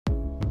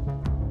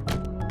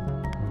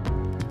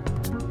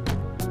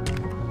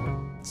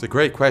It's a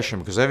great question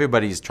because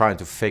everybody's trying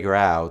to figure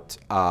out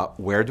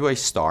where do I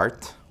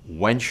start,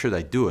 when should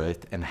I do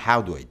it, and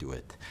how do I do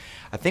it.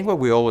 I think what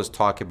we always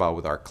talk about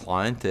with our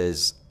client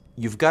is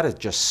you've got to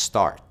just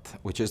start,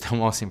 which is the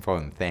most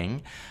important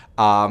thing.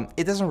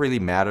 It doesn't really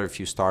matter if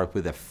you start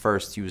with the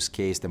first use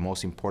case, the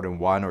most important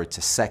one, or it's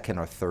a second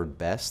or third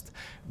best.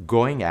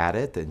 Going at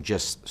it and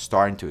just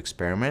starting to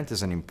experiment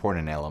is an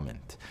important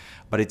element.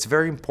 But it's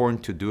very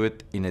important to do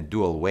it in a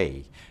dual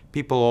way.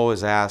 People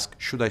always ask,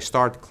 should I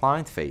start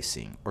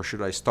client-facing or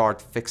should I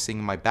start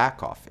fixing my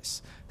back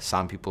office?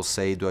 Some people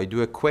say, do I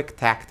do a quick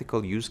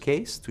tactical use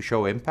case to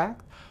show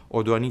impact,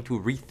 or do I need to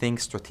rethink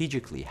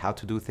strategically how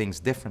to do things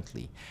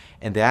differently?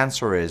 And the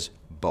answer is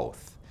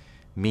both,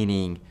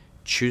 meaning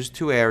choose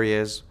two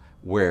areas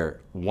where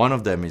one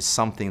of them is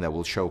something that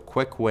will show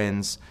quick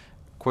wins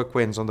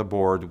on the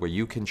board where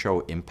you can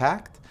show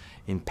impact.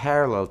 In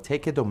parallel,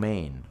 take a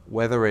domain,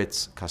 whether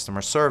it's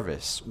customer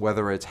service,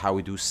 whether it's how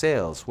we do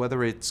sales,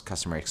 whether it's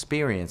customer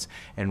experience,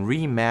 and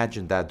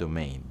reimagine that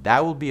domain.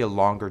 That will be a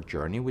longer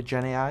journey with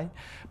GenAI,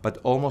 but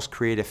almost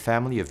create a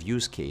family of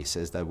use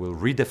cases that will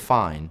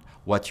redefine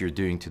what you're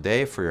doing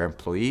today for your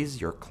employees,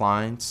 your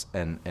clients,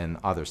 and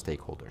other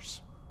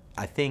stakeholders.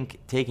 I think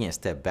taking a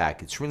step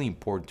back, it's really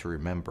important to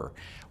remember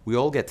we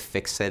all get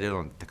fixated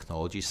on the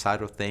technology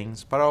side of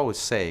things, but I always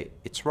say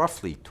it's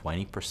roughly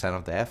 20%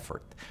 of the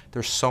effort.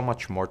 There's so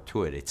much more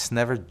to it. It's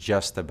never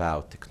just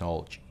about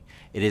technology.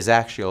 It is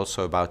actually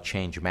also about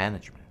change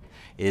management.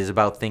 It is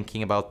about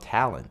thinking about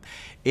talent.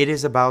 It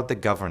is about the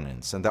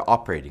governance and the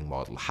operating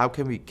model. How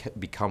can we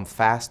become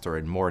faster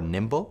and more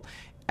nimble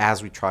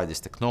as we try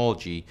this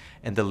technology,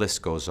 and the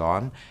list goes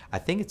on. I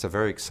think it's a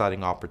very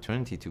exciting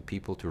opportunity to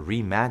people to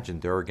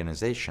reimagine their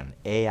organization,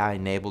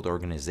 AI-enabled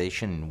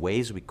organization in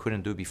ways we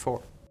couldn't do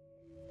before.